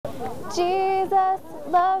Jesus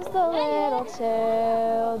loves the little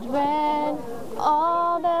children,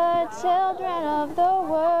 all the children of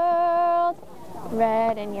the world.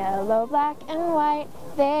 Red and yellow, black and white,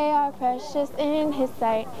 they are precious in His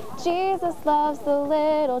sight. Jesus loves the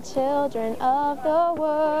little children of the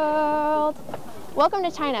world. Welcome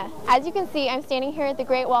to China. As you can see, I'm standing here at the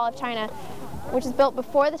Great Wall of China, which was built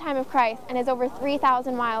before the time of Christ and is over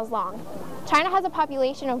 3,000 miles long. China has a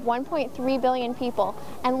population of 1.3 billion people,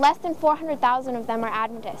 and less than 400,000 of them are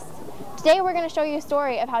Adventists. Today we're going to show you a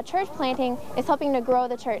story of how church planting is helping to grow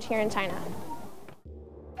the church here in China.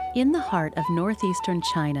 In the heart of northeastern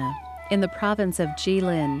China, in the province of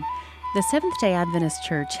Jilin, the Seventh-day Adventist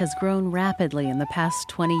Church has grown rapidly in the past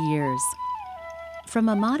 20 years. From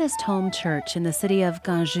a modest home church in the city of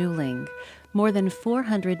Ganzhuling, more than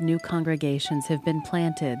 400 new congregations have been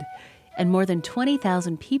planted, and more than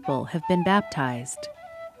 20,000 people have been baptized.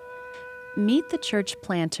 Meet the church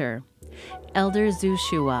planter, Elder Zhu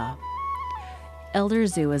Shua. Elder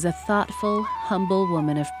Zhu is a thoughtful, humble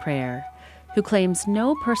woman of prayer who claims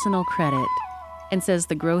no personal credit and says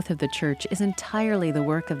the growth of the church is entirely the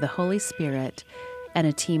work of the Holy Spirit and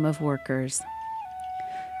a team of workers.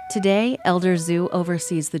 Today, Elder Zhu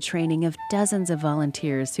oversees the training of dozens of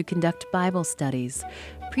volunteers who conduct Bible studies,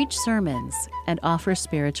 preach sermons, and offer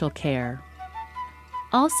spiritual care.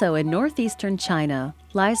 Also in northeastern China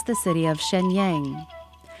lies the city of Shenyang.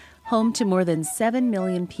 Home to more than 7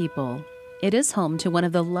 million people, it is home to one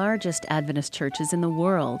of the largest Adventist churches in the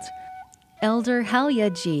world. Elder Hao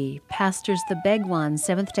Yeji pastors the Baiguan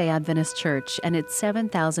Seventh-day Adventist Church and its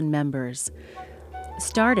 7,000 members.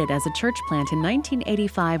 Started as a church plant in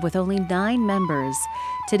 1985 with only 9 members,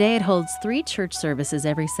 today it holds 3 church services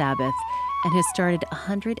every Sabbath and has started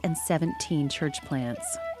 117 church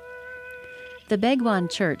plants. The Baiguan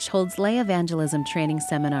Church holds lay evangelism training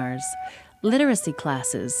seminars, literacy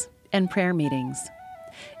classes, and prayer meetings.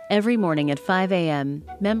 Every morning at 5 a.m.,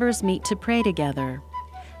 members meet to pray together.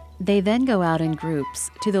 They then go out in groups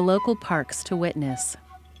to the local parks to witness.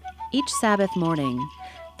 Each Sabbath morning,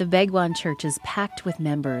 the Baiguan Church is packed with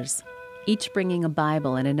members, each bringing a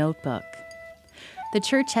Bible and a notebook. The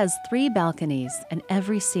church has 3 balconies and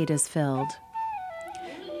every seat is filled.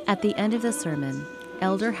 At the end of the sermon,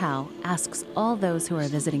 Elder Hao asks all those who are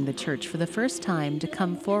visiting the church for the first time to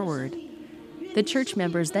come forward. The church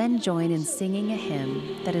members then join in singing a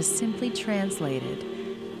hymn that is simply translated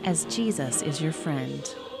as Jesus is your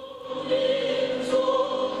friend.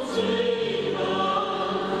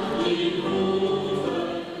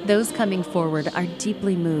 Those coming forward are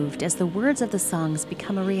deeply moved as the words of the songs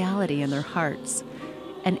become a reality in their hearts,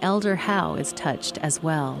 and Elder Hao is touched as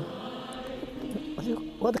well.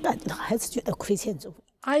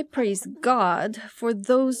 I praise God for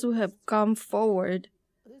those who have come forward,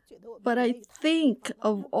 but I think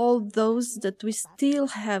of all those that we still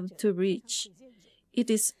have to reach. It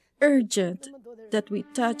is urgent that we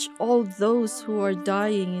touch all those who are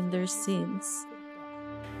dying in their sins.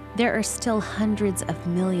 There are still hundreds of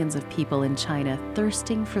millions of people in China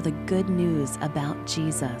thirsting for the good news about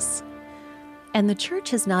Jesus. And the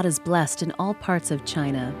church is not as blessed in all parts of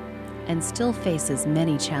China and still faces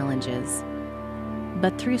many challenges.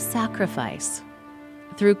 But through sacrifice,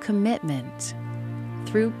 through commitment,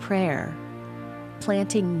 through prayer,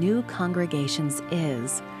 planting new congregations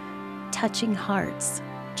is touching hearts,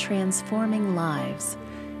 transforming lives,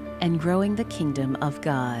 and growing the kingdom of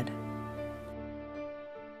God.